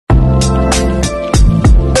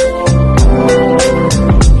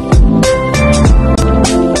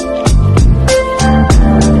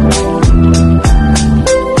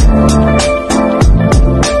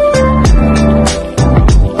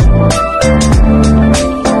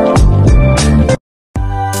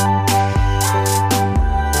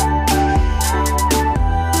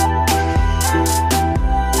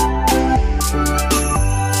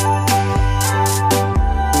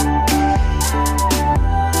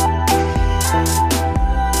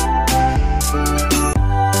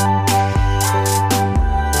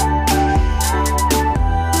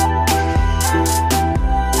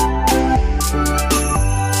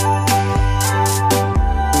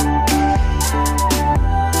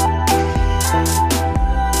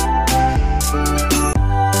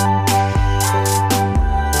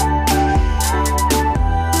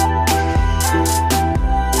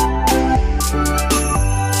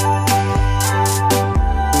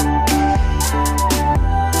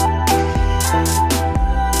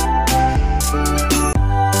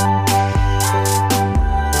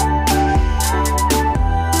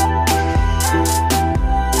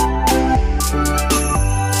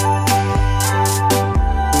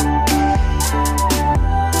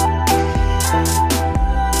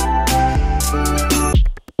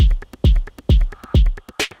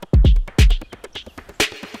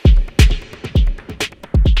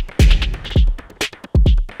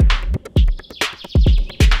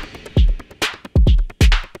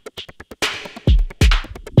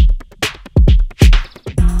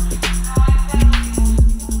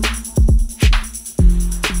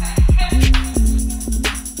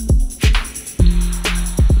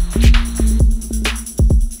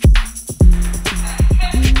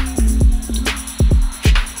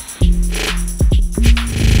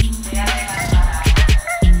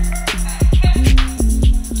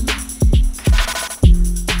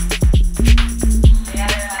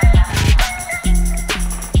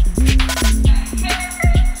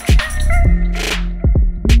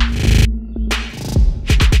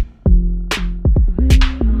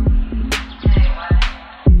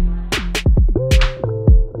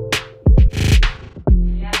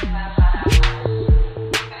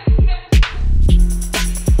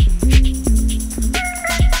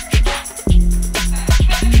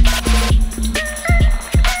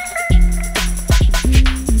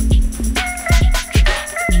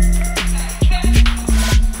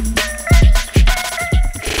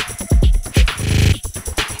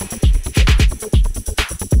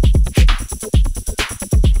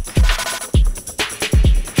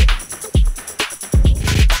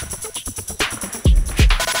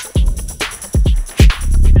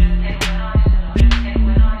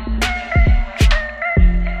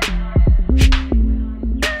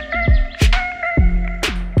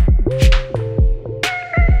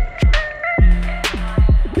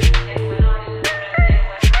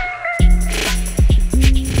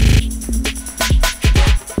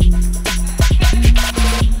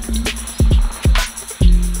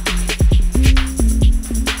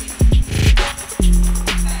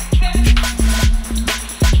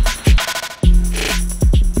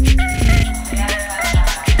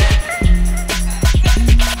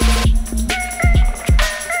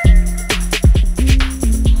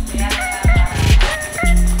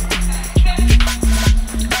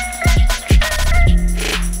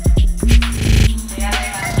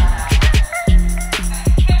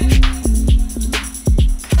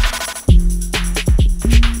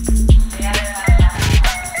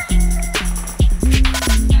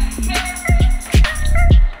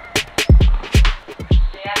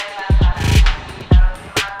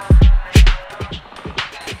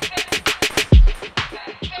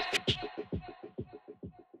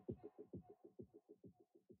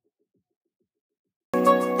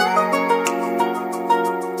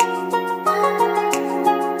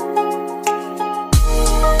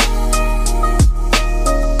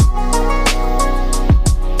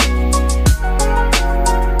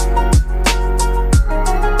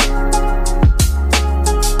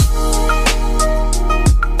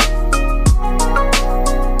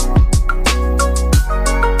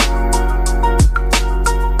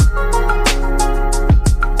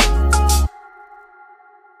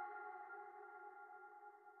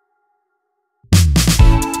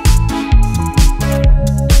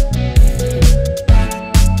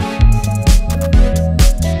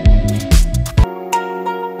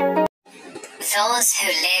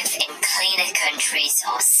countries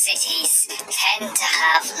or cities tend to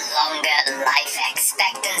have longer life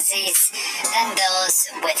expectancies than those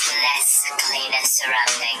with less cleaner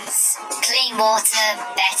surroundings. Clean water,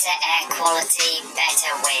 better air quality,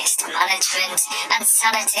 better waste management, and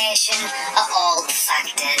sanitation are all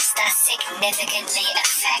factors that significantly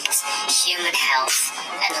affect human health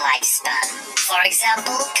and lifespan. For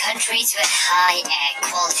example, countries with high air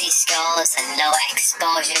quality scores and low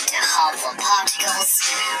exposure to harmful particles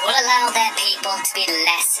will allow their people to be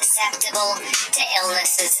less susceptible to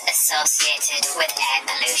illnesses associated with air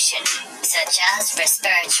pollution, such as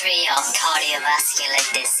respiratory or cardiovascular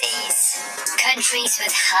disease. Countries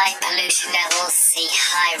with high pollution levels see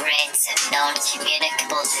high rates of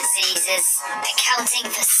non-communicable diseases, accounting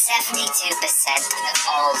for 72% of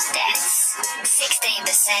all deaths, 16%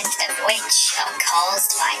 of which are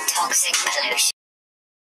caused by toxic pollution.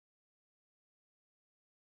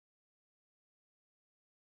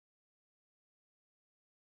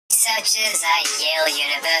 Researchers at Yale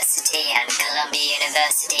University and Columbia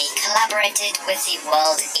University collaborated with the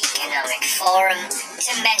World Economic Forum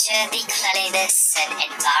to measure the cleanliness and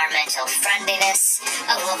environmental friendliness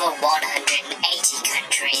of over 180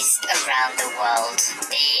 countries around the world.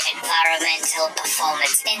 The Environmental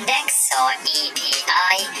Performance Index, or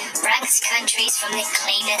EPI, ranks countries from the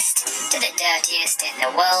cleanest to the dirtiest in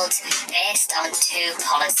the world based on two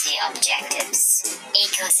policy objectives: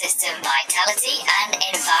 ecosystem vitality and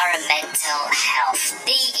environmental health.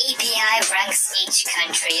 The EPI ranks each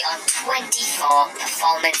country on 24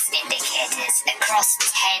 performance indicators across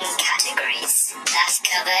 10 categories that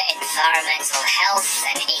cover environmental health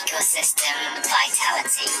and ecosystem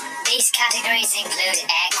vitality. These categories include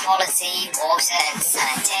air quality, water and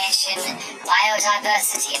sanitation,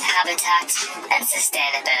 biodiversity and habitat, and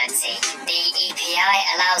sustainability. The EPI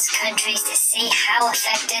allows countries to see how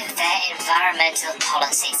effective their environmental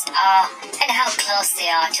policies are and how close they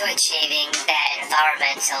are to achieving their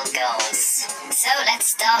environmental goals. So let's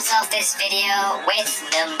start off this video with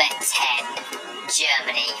number 10.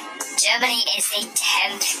 Germany. Germany is the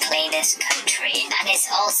 10th cleanest country and is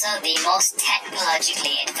also the most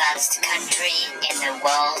technologically advanced country in the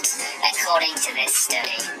world, according to this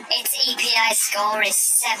study. Its EPI score is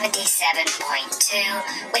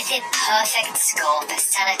 77.2, with a perfect score for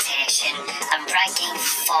sanitation and ranking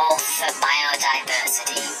 4th for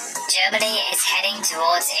biodiversity. Germany is heading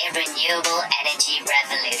towards a renewable energy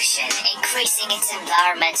revolution, increasing its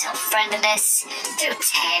environmental friendliness through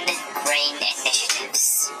 10 green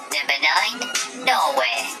initiatives. Number 9.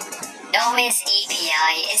 Norway. Norway's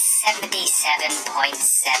EPI is 77.7.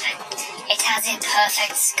 It has a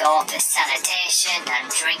perfect score for sanitation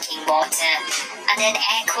and drinking water and an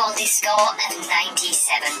air quality score of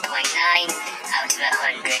 97.9 out of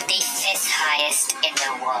 100, the 5th highest in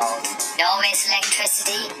the world. Norway's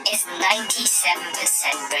electricity is 97%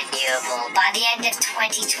 renewable. By the end of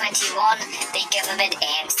 2021, the government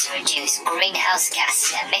aims to reduce greenhouse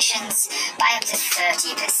gas emissions by up to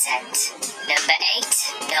 30%. Number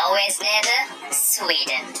 8. Norway's neighbour,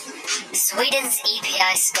 Sweden. Sweden's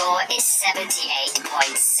EPI score is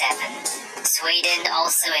 78.7. Sweden,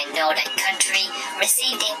 also a Nordic country,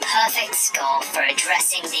 received a perfect score for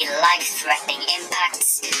addressing the life-threatening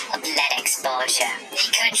impacts of lead exposure. The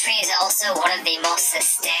country is also one of the most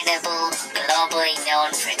sustainable, globally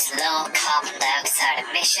known for its low carbon dioxide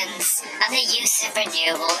emissions and the use of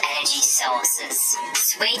renewable energy sources.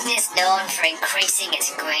 Sweden is known for increasing its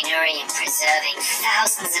greenery and preserving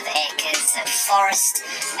thousands of acres of forest,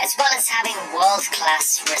 as well as having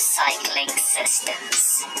world-class recycling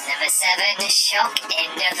systems. Number 7. Shock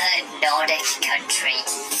another Nordic country,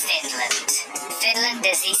 Finland. Finland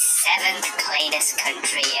is the 7th cleanest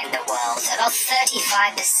country in the world. About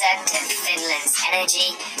 35% of Finland's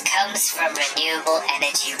energy comes from renewable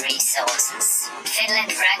energy resources.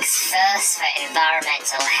 Finland ranks first for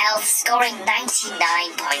environmental health, scoring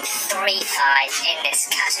 99.35 in this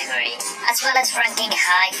category, as well as ranking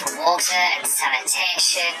high for water and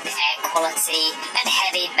sanitation, air quality, and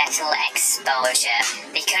heavy metal exposure.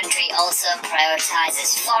 The country also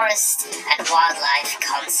prioritizes forest and wildlife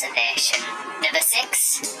conservation. Number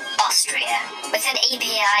 6. Austria. With an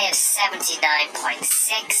EPI of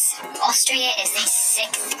 79.6, Austria is the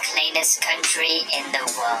 6th cleanest country in the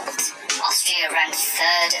world. Austria ranked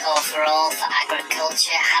 3rd overall for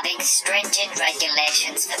agriculture, having stringent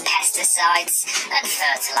regulations for pesticides and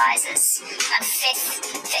fertilizers, and 5th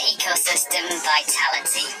for ecosystem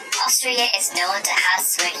vitality. Austria is known to have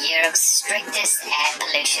some of Europe's strictest air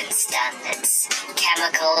pollution standards,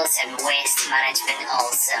 chemicals and waste management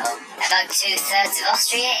also. About 2/3 of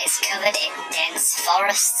Austria is covered in dense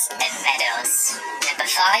forests and meadows. Number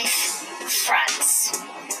 5. France.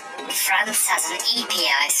 France has an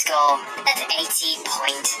EPI score of 80.9,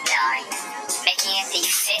 making it the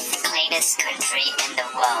 5th cleanest country in the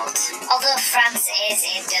world. Although France is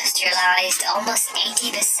industrialized, almost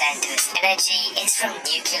 80% of its energy is from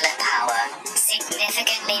nuclear power,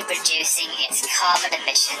 significantly reducing its carbon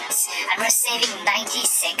emissions and receiving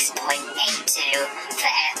 96.82 for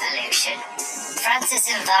air pollution. France's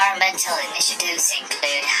environmental initiatives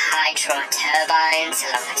include hydro turbines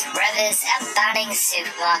along its rivers and banning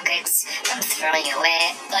supermarkets from throwing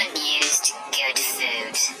away unused good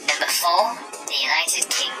food. Number 4. The United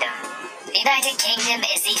Kingdom. The United Kingdom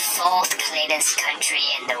is the 4th cleanest country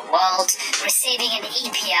in the world, receiving an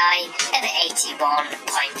EPI of 81.3.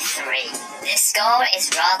 This score is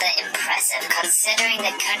rather impressive considering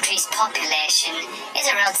the country's population is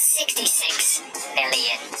around 66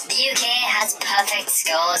 million. The UK has perfect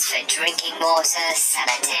scores for drinking water,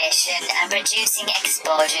 sanitation and reducing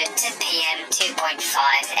exposure to PM 2.5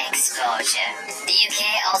 exposure. The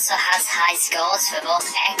UK also has high scores for both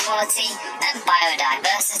air quality and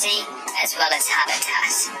biodiversity, as well as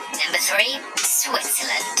habitat. Number 3.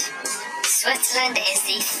 Switzerland. Switzerland is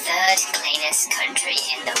the 3rd cleanest country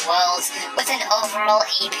in the world with an overall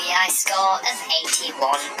EPI score of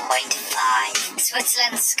 81.5.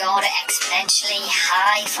 Switzerland scored exponentially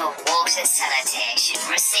high for water sanitation,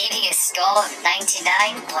 receiving a score of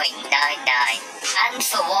 99.99, and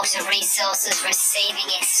for water resources receiving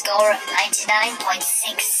a score of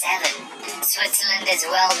 99.67. Switzerland is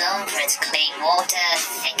well known for its clean water,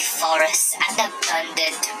 thick forests and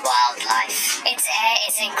abundant wildlife. Its air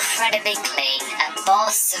is incredibly clean and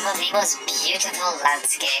boasts some of the most beautiful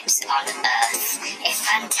landscapes on Earth. A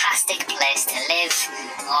fantastic place to live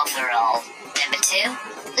overall. Number 2.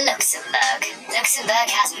 Luxembourg. Luxembourg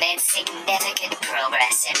has made significant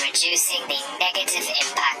progress in reducing the negative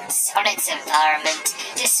impacts on its environment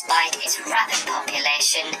despite its rapid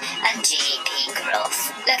population and GDP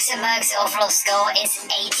growth. Luxembourg's overall score is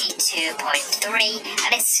 82.3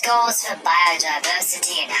 and its scores for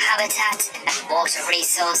biodiversity and habitat and water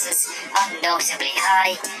resources are notably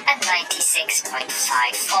high at 96.54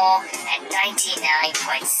 and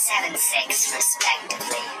 99.76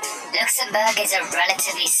 respectively. Luxembourg is a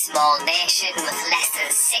relatively small nation with less than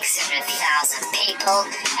 600,000 people,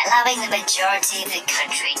 allowing the majority of the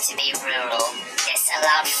country to be rural. This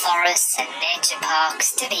allowed forests and nature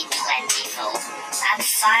parks to be plentiful. And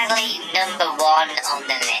finally, number 1 on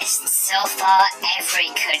the list. So far, every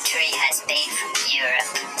country has been from Europe.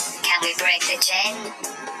 Can we break the chain?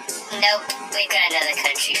 Nope, we've got another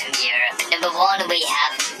country from Europe. Number 1, we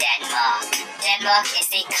have Denmark. Denmark is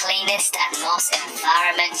the cleanest and most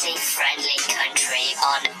environmentally friendly country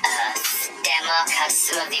on Earth. Denmark has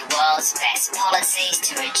some of the world's best policies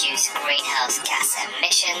to reduce greenhouse gas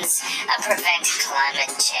emissions and prevent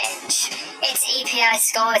climate change. Its EPI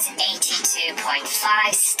score is 82.5,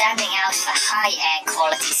 standing out for high air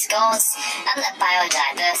quality scores and the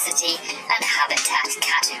biodiversity and habitat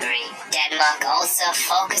category. Denmark also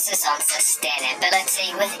focuses on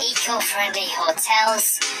sustainability with eco-friendly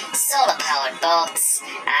hotels, solar-powered boats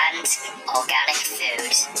and organic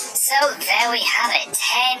food. So there we have it,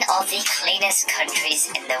 10 of the cleanest countries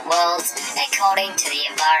in the world according to the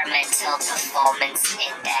Environmental Performance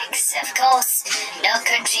Index. Of course, no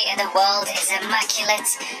country in the world is immaculate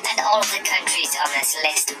and all of the countries on this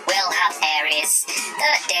list will have areas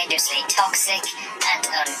that are dangerously toxic and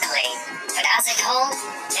unclean. But as a whole,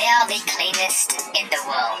 they are the cleanest in the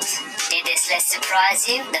world. Did this list surprise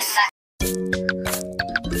you? The fact